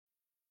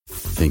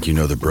Think you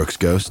know the Brooks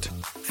Ghost?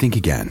 Think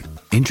again.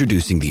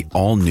 Introducing the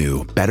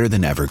all-new,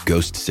 better-than-ever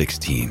Ghost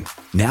 16.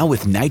 Now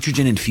with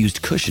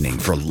nitrogen-infused cushioning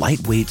for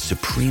lightweight,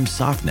 supreme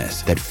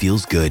softness that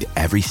feels good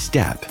every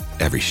step,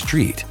 every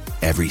street,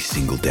 every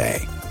single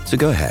day. So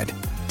go ahead,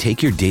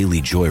 take your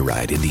daily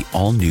joyride in the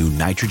all-new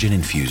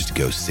nitrogen-infused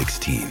Ghost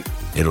 16.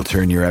 It'll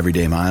turn your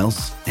everyday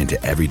miles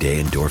into everyday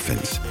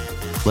endorphins.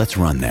 Let's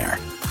run there.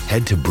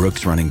 Head to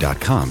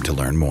brooksrunning.com to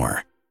learn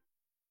more.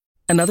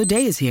 Another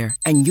day is here,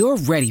 and you're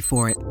ready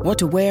for it. What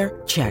to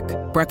wear? Check.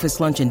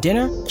 Breakfast, lunch, and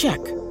dinner?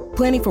 Check.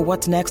 Planning for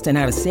what's next and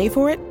how to save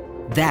for it?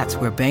 That's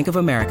where Bank of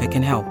America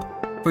can help.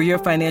 For your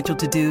financial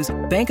to-dos,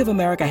 Bank of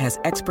America has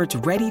experts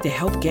ready to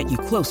help get you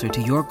closer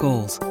to your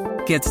goals.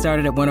 Get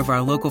started at one of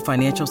our local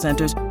financial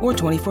centers or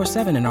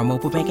 24/7 in our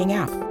mobile banking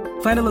app.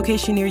 Find a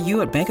location near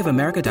you at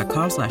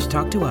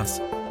bankofamerica.com/talktous.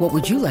 What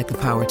would you like the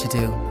power to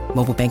do?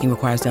 Mobile banking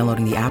requires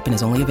downloading the app and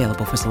is only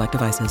available for select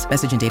devices.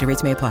 Message and data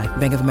rates may apply.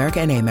 Bank of America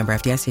N.A., member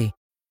FDIC.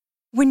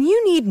 When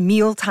you need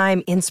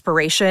mealtime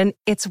inspiration,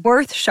 it's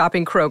worth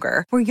shopping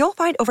Kroger, where you'll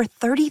find over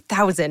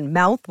 30,000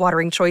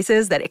 mouth-watering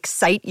choices that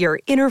excite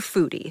your inner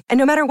foodie. And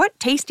no matter what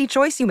tasty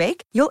choice you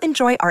make, you'll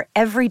enjoy our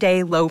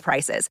everyday low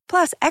prices,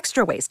 plus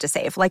extra ways to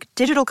save, like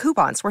digital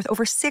coupons worth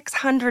over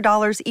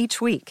 $600 each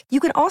week. You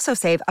can also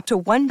save up to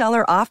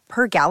 $1 off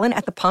per gallon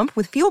at the pump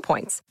with fuel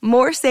points.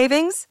 More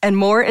savings and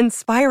more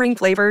inspiring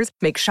flavors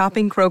make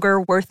shopping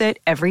Kroger worth it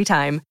every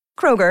time.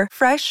 Kroger,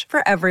 fresh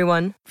for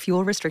everyone.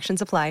 Fuel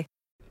restrictions apply.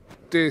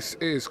 This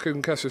is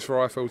Kugan Cassius for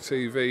IFL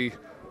TV.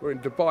 We're in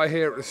Dubai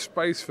here at the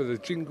space for the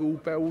Jingle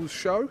Bells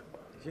show.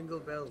 Jingle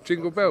Bells.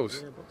 Jingle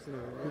Bells.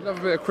 You love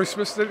a bit of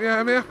Christmas, don't you,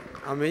 Amir?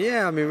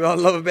 We all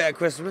love a bit of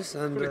Christmas.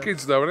 And for the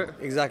kids, though, isn't it?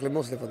 Exactly,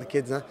 mostly for the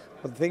kids. Huh?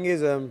 But the thing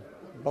is,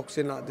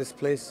 boxing at this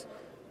place,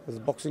 there's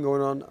boxing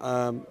going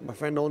on. My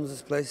friend owns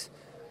this place,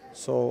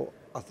 so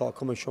I thought I'd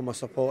come and show my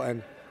support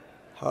and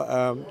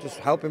just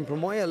help him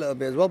promote it a little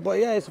bit as well. But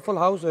yeah, it's a full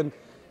house and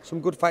some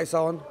good fights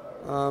on.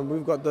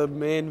 We've got the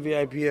main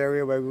VIP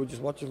area where we were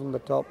just watching from the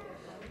top.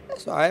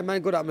 It's all right, man,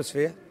 good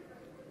atmosphere.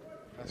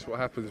 That's what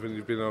happens when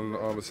you've been on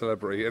I'm a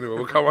Celebrity. Anyway,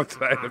 we'll come on to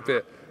that in a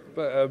bit.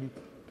 But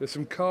there's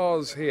some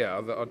cars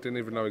here that I didn't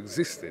even know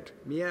existed.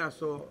 Yeah,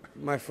 so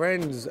my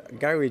friend's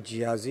garage he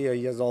has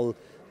all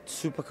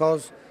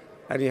supercars,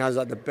 and he has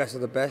like the best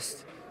of the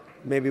best,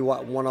 maybe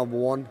one of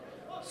one.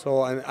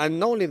 So, and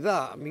not only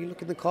that, I mean, you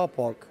look in the car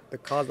park, the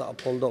cars that are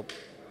pulled up.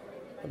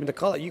 I mean, the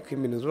car that you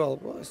came in as well,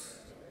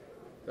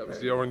 that was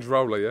the orange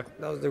roller, yeah?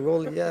 That was the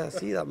roller, yeah, I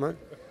see that, man.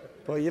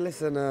 But you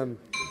listen,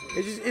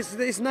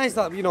 it's nice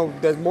that, you know,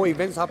 there's more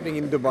events happening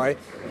in Dubai.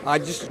 I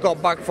just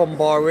got back from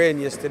Bahrain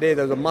yesterday.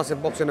 There was a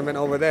massive boxing event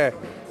over there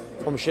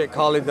from Sheikh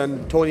Khalid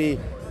and Tony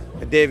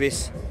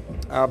Davis.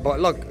 But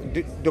look,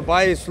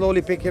 Dubai is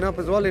slowly picking up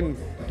as well in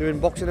doing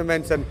boxing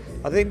events. And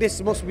I think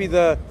this must be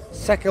the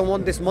second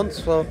one this month,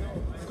 so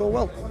it's going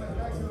well.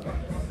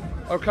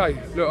 Okay,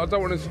 look, I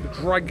don't want to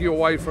drag you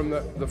away from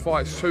the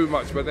fights too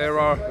much, but there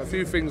are a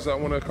few things that I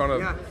want to kind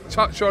of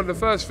touch on. The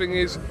first thing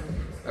is,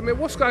 I mean,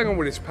 what's going on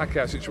with this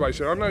Pacquiao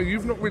situation? I know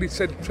you've not really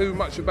said too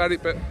much about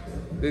it, but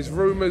there's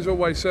rumours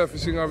always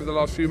surfacing over the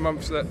last few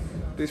months that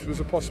this was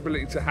a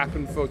possibility to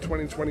happen for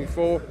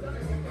 2024.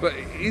 But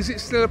is it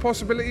still a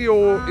possibility,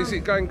 or is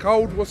it going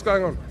cold? What's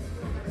going on?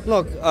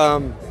 Look,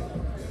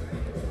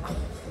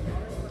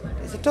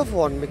 it's a tough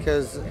one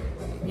because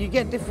you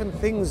get different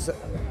things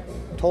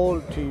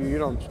told to you, you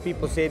know,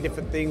 people say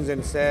different things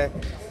and say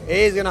it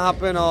is going to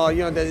happen, or, you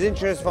know, there's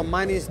interest from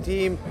Mani's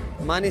team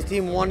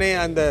won it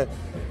and the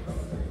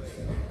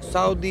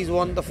Saudis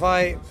won the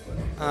fight,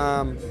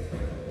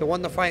 they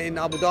won the fight in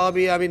Abu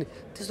Dhabi. I mean,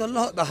 there's a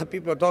lot that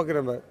people are talking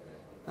about,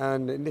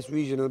 and in this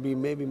region it'll be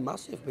maybe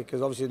massive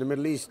because obviously the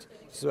Middle East,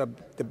 this is where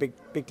the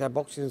big time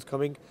boxing is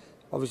coming.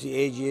 Obviously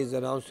AG is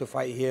announced to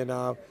fight here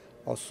now,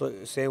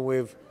 also same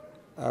with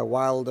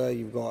Wilder.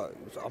 You've got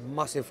a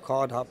massive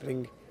card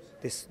happening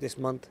this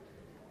month.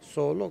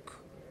 So look,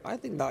 I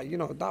think that, you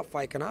know, that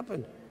fight can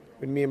happen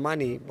with me and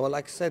Mani. But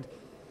like I said,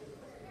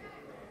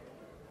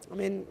 I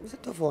mean, it's a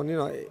tough one, you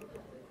know.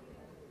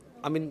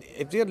 I mean,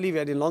 if they're gonna leave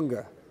it any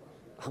longer,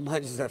 I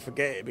might just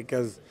forget it,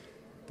 because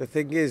the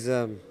thing is,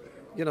 you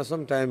know,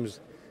 sometimes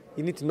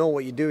you need to know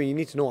what you're doing. You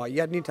need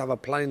to have a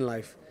plan in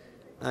life.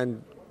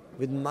 And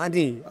with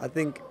Mani, I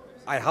think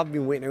I have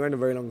been waiting around a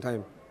very long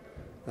time.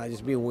 I've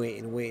just been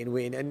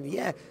waiting. And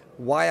yeah,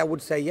 why I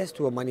would say yes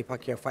to a Manny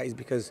Pacquiao fight is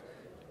because,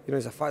 you know,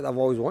 it's a fight that I've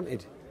always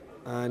wanted.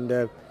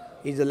 And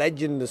he's a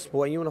legend in the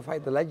sport, and you want to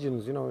fight the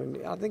legends, you know,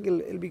 and I think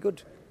it'll be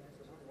good.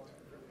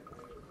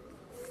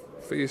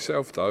 For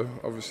yourself, though,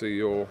 obviously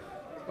you're,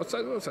 I'd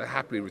say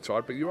happily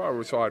retired, but you are a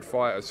retired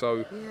fighter,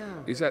 so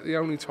is that the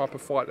only type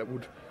of fight that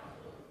would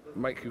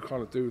make you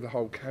kind of do the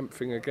whole camp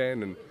thing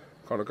again and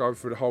kind of go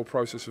through the whole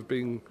process of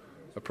being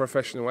a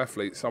professional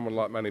athlete, someone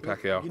like Manny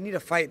Pacquiao? You need a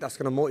fight that's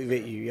going to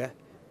motivate you, yeah?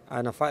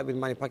 And a fight with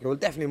Manny Pacquiao will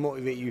definitely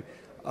motivate you.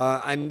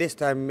 And this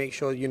time, make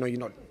sure, you know,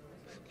 you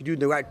do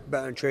the right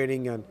better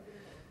training.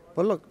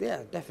 But look,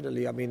 yeah,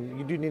 definitely. I mean,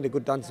 you do need a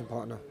good dancing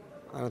partner,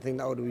 and I think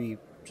that would be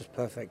just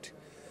perfect.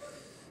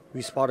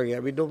 We spar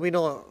together. We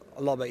know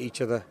a lot about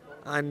each other,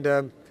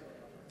 And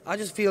I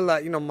just feel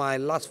that, my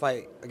last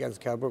fight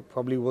against Kelbrook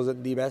probably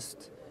wasn't the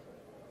best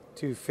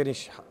to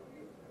finish.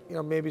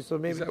 Maybe. Is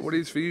that what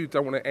it is for you?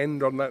 Don't want to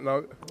end on that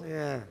note?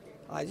 Yeah,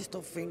 I just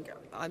don't think.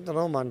 I don't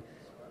know, man.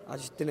 I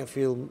just didn't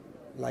feel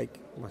like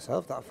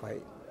myself that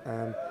fight.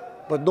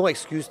 But no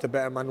excuse, the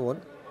better man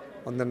won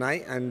on the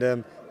night,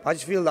 and I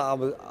just feel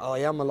that I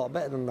am a lot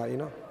better than that,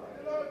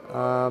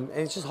 and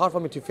it's just hard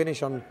for me to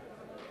finish on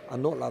a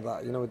note like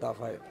that, with that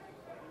fight.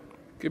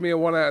 Give me a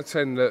 1 out of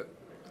 10 that,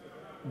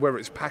 whether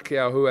it's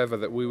Pacquiao, whoever,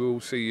 that we will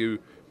see you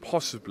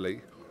possibly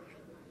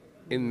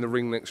in the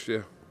ring next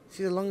year.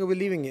 See, the longer we're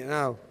leaving it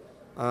now,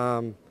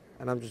 and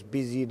I'm just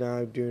busy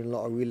now doing a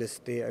lot of real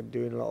estate and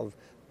doing a lot of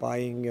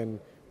buying and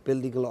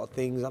building a lot of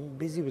things. I'm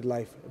busy with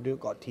life. I've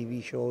got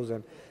TV shows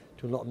and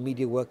doing a lot of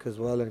media work as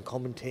well and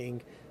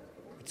commentating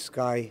with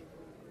Sky.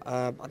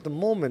 At the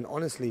moment,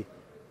 honestly,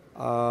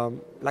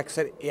 like I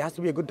said, it has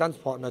to be a good dance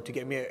partner to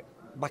get me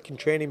back in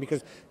training,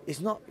 because it's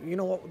not,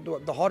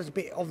 what the hardest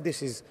bit of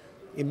this is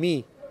in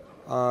me,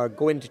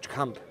 going to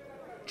camp,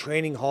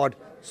 training hard,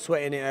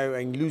 sweating it out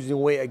and losing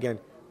weight again.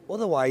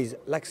 Otherwise,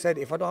 like I said,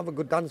 if I don't have a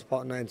good dance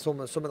partner and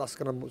someone that's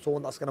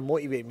gonna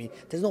motivate me,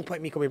 there's no point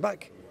in me coming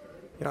back.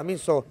 You know what I mean?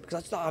 So, because I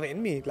just don't have it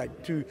in me.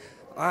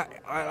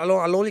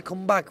 I'll only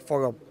come back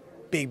for a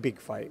big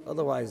fight.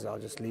 Otherwise, I'll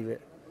just leave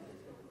it.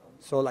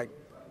 So,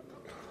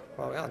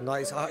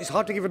 it's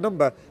hard to give a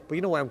number, but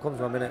you know where I'm coming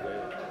from, innit?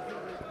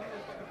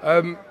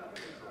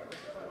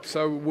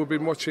 So we've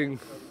been watching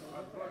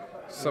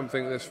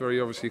something that's very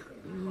obviously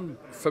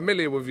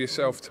familiar with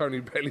yourself,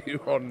 Tony Bellew,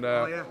 on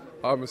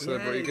I'm a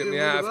Celebrity, Get Me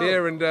Out of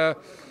Here. And I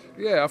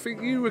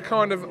think you were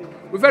kind of...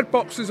 We've had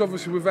boxers,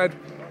 obviously. We've had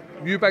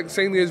Eubank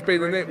Senior has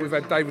been in it. We've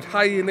had David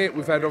Hay in it.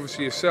 We've had,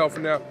 obviously, yourself.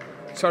 And now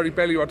Tony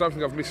Bellew. I don't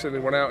think I've missed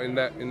anyone out in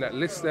that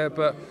list there.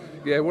 But,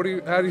 how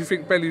do you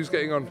think Bellew's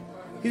getting on?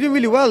 He's doing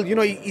really well.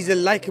 He's a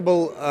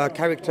likable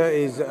character,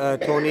 is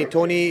Tony.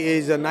 Tony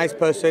is a nice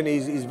person.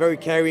 He's very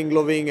caring,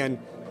 loving, and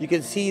you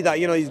can see that,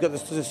 he's got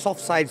the soft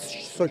side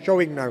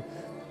showing now.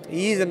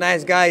 He is a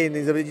nice guy, and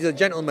he's a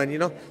gentleman,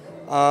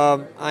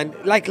 and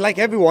like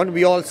everyone,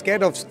 we all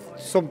scared of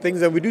some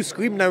things, and we do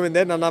scream now and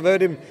then, and I've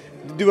heard him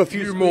do a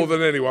few. You more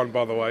than anyone,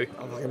 by the way.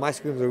 My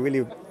screams are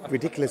really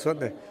ridiculous, weren't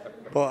they?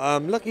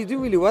 But look, he's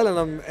doing really well,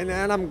 and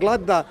I'm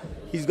glad that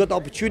he's got the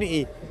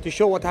opportunity to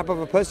show what type of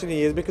a person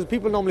he is, because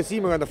people normally see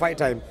him around the fight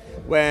time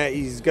where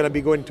he's going to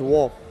be going to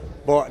war.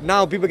 But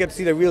now people get to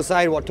see the real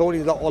side, what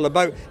Tony's all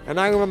about. And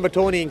I remember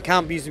Tony in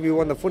camp used to be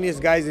one of the funniest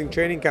guys in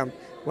training camp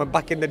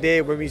back in the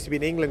day when we used to be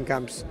in England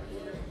camps.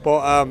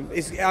 But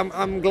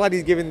I'm glad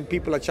he's giving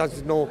people a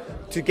chance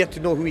to get to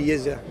know who he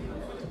is. Yeah.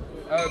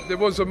 There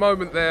was a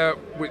moment there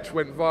which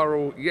went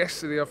viral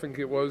yesterday, I think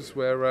it was,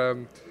 where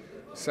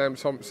Sam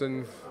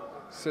Thompson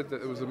said that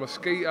there was a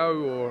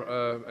mosquito or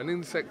an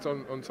insect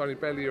on Tony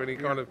Bellew, and he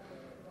kind of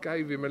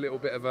gave him a little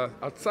bit of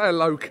I'd say a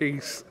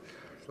low-key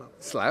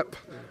slap,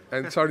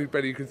 and Tony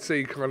Bellew could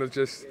see kind of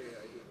just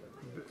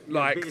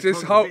bit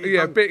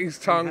his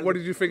tongue. What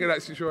did you think of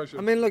that situation?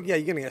 I mean, look,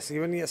 when you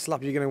get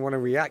slapped, you're going to want to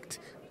react.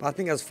 But I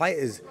think as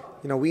fighters,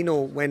 we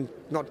know when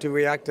not to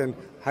react and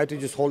how to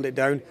just hold it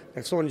down.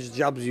 If someone just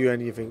jabs you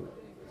and you think,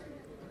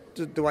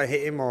 do I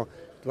hit him or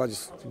do I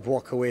just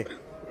walk away?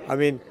 I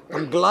mean,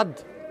 I'm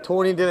glad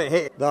Tony didn't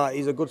hit that.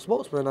 He's a good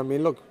sportsman. I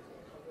mean, look,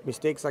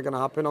 mistakes are going to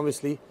happen,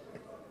 obviously.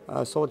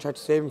 Someone tried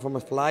to save him from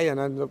a fly and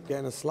ended up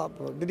getting a slap.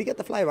 Did he get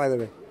the fly, by the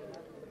way?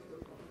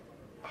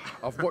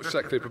 I've watched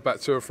that clip about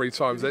 2 or 3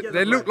 times.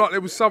 There looked like there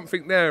was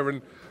something there,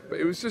 but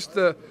it was just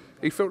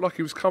he felt like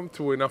he was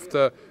comfortable enough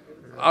to.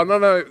 I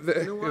don't know.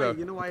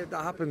 You know why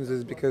that happens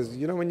is because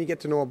when you get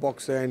to know a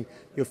boxer and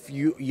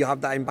you have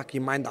that in back of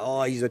your mind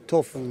that he's a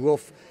tough,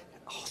 rough,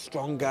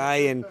 strong guy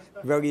and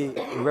very,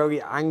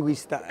 very angry,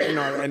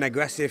 and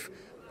aggressive.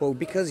 But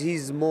because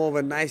he's more of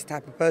a nice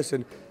type of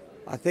person,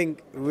 I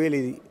think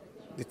really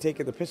they're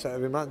taking the piss out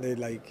of him, aren't they?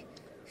 Like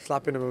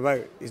slapping him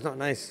about. It's not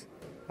nice.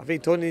 I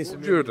think Tony needs to.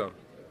 What would you have done?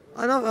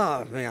 I don't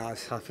know. I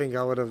think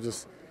I would have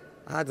just.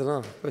 I don't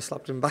know. I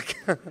slapped him back.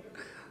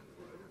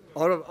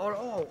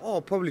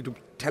 or probably to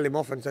tell him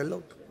off and say,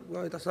 look,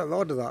 well, that's not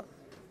allowed to that.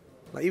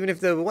 Like even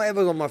if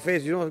whatever's on my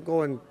face, you don't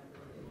go and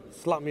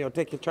slap me or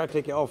try to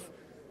take it off.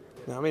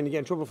 You know what I mean, you get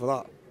in trouble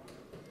for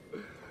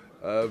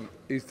that.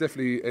 He's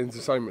definitely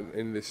entertainment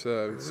in this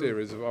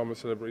series of I'm a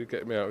Celebrity,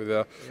 Get Me Out of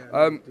There.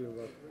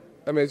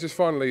 I mean, just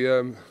finally,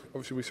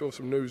 obviously we saw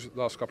some news the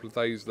last couple of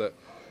days that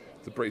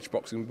the British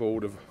Boxing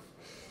Board have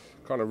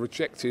kind of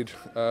rejected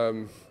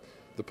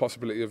the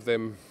possibility of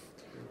them,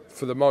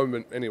 for the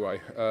moment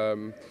anyway,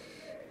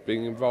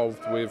 being involved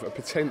with a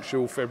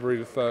potential February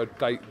the 3rd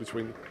date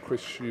between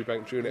Chris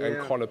Eubank Jr. and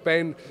Conor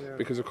Benn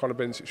because of Conor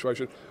Benn's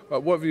situation.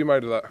 What have you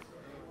made of that?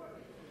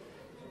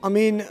 I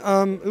mean,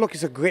 look,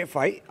 it's a great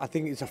fight. I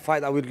think it's a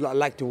fight that we'd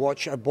like to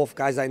watch. Both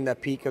guys are in the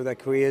peak of their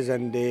careers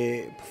and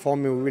they're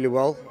performing really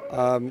well.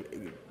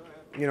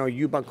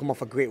 Eubank come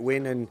off a great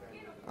win,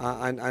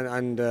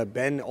 and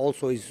Benn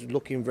also is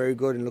looking very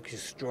good and looking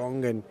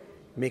strong and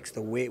makes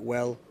the weight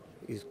well.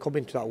 He's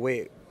coming to that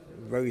weight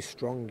very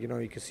strong. You know,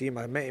 you can see him.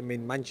 I met him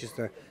in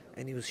Manchester,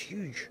 and he was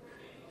huge.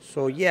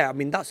 So yeah, I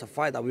mean, that's a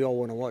fight that we all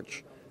want to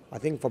watch. I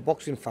think for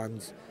boxing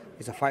fans,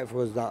 it's a fight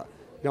for us that,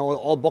 you know,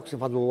 all boxing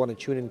fans will want to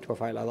tune into a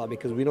fight like that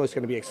because we know it's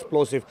going to be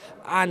explosive.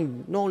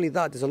 And not only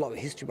that, there's a lot of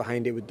history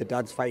behind it with the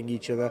dads fighting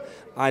each other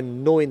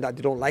and knowing that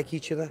they don't like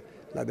each other.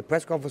 Like, the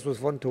press conference was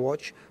fun to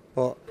watch,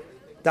 but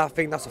that's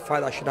a fight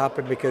that should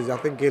happen because I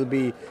think it'll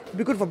be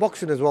good for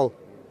boxing as well.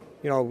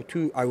 You know,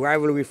 a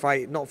rivalry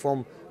fight, not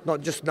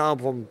just now,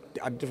 from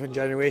a different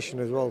generation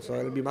as well. So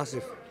it'll be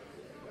massive.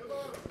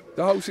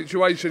 The whole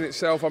situation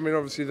itself, I mean,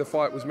 obviously the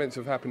fight was meant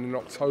to have happened in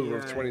October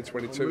of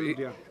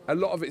 2022. A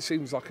lot of it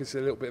seems like it's a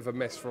little bit of a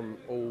mess from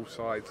all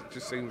sides. It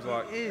just seems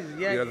like,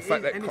 the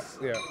fact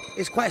that...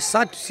 It's quite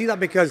sad to see that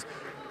because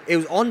it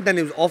was on, then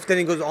it was off, then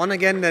it goes on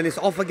again, then it's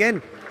off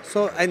again.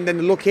 So, and then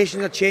the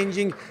locations are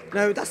changing.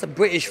 Now, that's a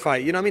British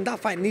fight, you know what I mean?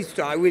 That fight needs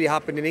to really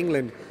happen in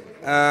England.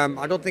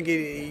 I don't think,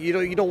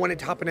 you don't want it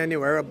to happen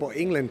anywhere but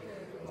England.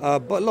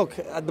 But look,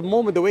 at the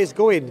moment, the way it's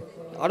going,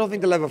 I don't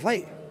think they'll ever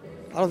fight.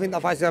 I don't think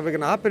that fight's ever going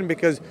to happen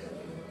because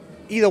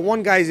either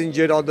one guy's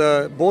injured or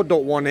the board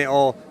don't want it,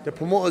 or the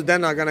promoters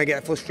then are going to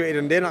get frustrated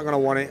and they're not going to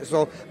want it.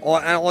 So,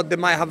 or they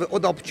might have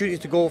other opportunities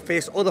to go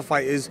face other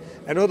fighters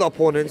and other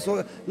opponents.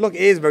 So look, it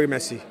is very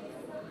messy.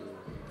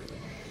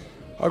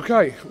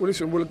 Okay, well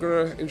listen, we're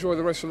going to enjoy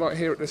the rest of the night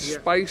here at the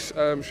Space.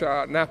 Shout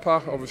out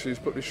Napa, obviously, who's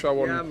put this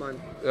show on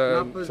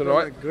Napa's tonight.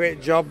 done a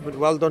great job, but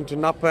well done to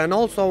Napa. And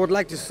also I would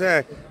like to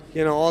say,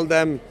 you know, all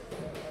them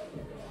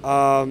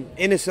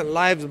innocent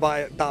lives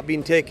that have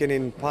been taken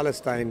in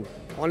Palestine.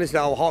 Honestly,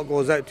 our heart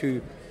goes out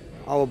to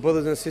our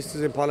brothers and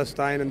sisters in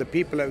Palestine and the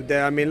people out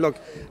there. I mean, look,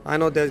 I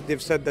know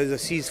they've said there's a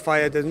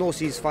ceasefire. There's no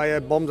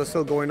ceasefire. Bombs are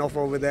still going off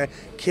over there,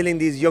 killing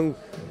these young,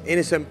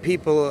 innocent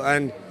people.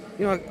 And,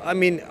 you know, I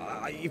mean,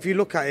 if you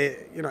look at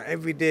it, you know,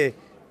 every day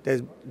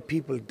there's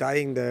people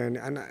dying there,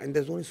 and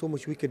there's only so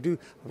much we could do.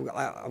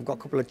 I've got a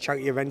couple of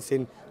charity events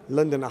in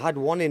London. I had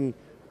one in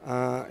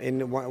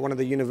one of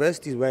the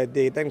universities where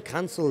they then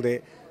cancelled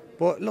it.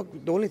 But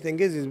look, the only thing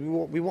is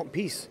we want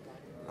peace,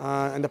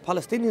 and the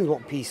Palestinians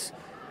want peace,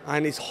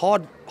 and it's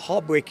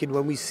heartbreaking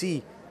when we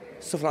see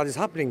stuff like this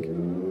happening.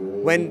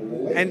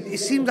 And it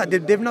seems like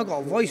they've not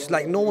got a voice,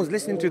 like no one's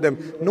listening to them,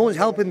 no one's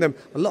helping them.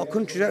 A lot of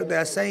countries out there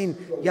are saying,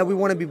 yeah, we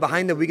want to be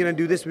behind them, we're going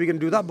to do this, we're going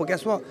to do that, but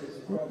guess what?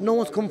 No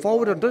one's come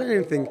forward or done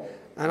anything.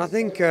 And I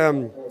think,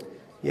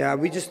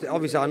 we just,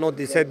 obviously I know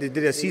they said they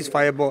did a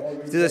ceasefire, but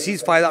if there's a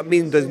ceasefire, that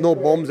means there's no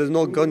bombs, there's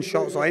no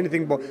gunshots or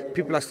anything, but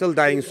people are still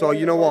dying. So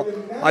you know what,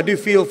 I do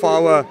feel for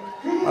our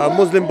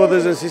Muslim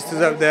brothers and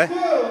sisters out there,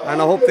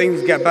 and I hope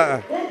things get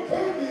better.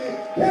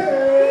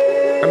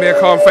 Amir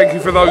Khan, thank you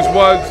for those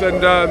words, and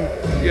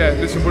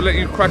listen, we'll let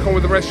you crack on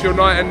with the rest of your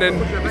night, and then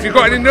if you've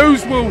got any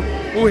news,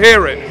 we'll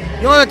hear it.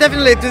 No,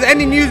 definitely. If there's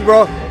any news,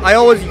 bro,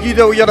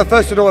 you're the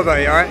first to know about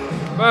it, all right?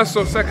 First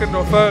or second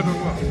or third or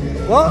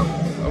what?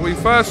 Are we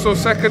first or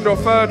second or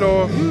third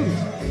or?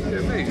 Yeah,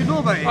 me. Do you know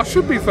about it? I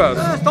should be first.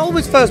 First,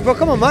 always first, bro.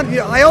 Come on, man.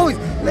 I always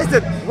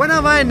listen. When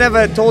have I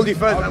never told you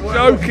first? I'm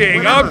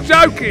joking. I'm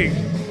joking.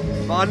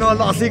 But I know a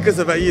lot of secrets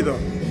about you, though.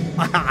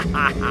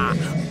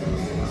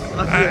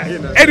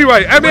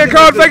 Anyway, Amir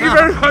Khan, thank you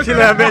very much.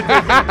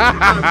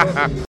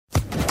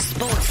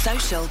 Sports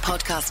Social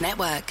Podcast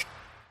Network.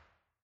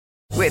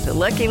 With the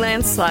Lucky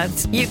Land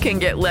Slots, you can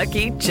get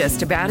lucky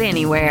just about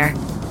anywhere.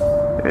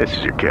 This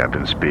is your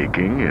captain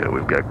speaking.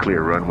 We've got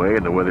clear runway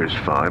and the weather's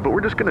fine, but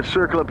we're just going to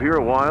circle up here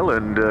a while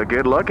and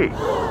get lucky.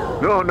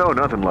 No,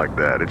 nothing like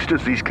that. It's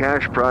just these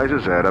cash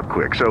prizes add up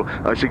quick. So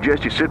I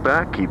suggest you sit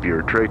back, keep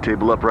your tray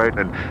table upright,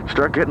 and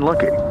start getting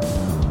lucky.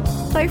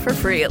 Play for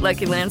free at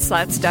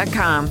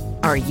LuckyLandSlots.com.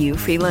 Are you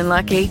feeling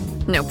lucky?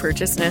 No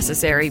purchase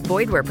necessary.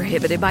 Void where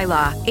prohibited by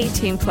law.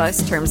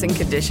 18+ terms and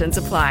conditions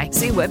apply.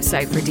 See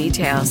website for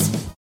details.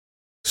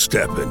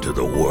 Step into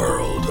the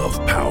world of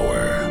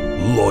power,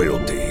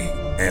 loyalty,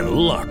 and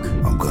luck.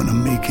 I'm gonna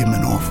make him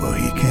an offer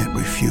he can't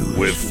refuse.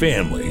 With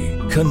family,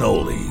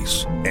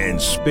 cannolis, and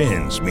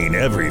spins mean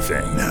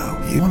everything.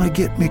 Now, you wanna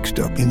get mixed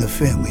up in the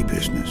family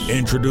business.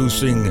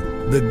 Introducing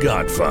The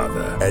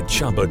Godfather at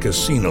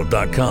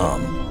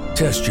ChumbaCasino.com.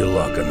 Test your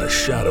luck in the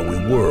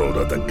shadowy world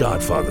of The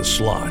Godfather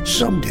slot.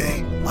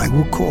 Someday, I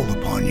will call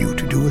upon you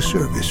to do a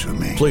service for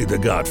me. Play The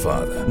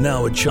Godfather,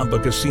 now at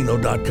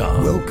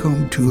ChumbaCasino.com.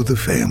 Welcome to the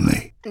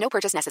family. No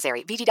purchase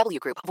necessary. VGW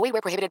Group. Void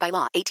where prohibited by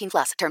law.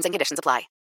 18+. Terms and conditions apply.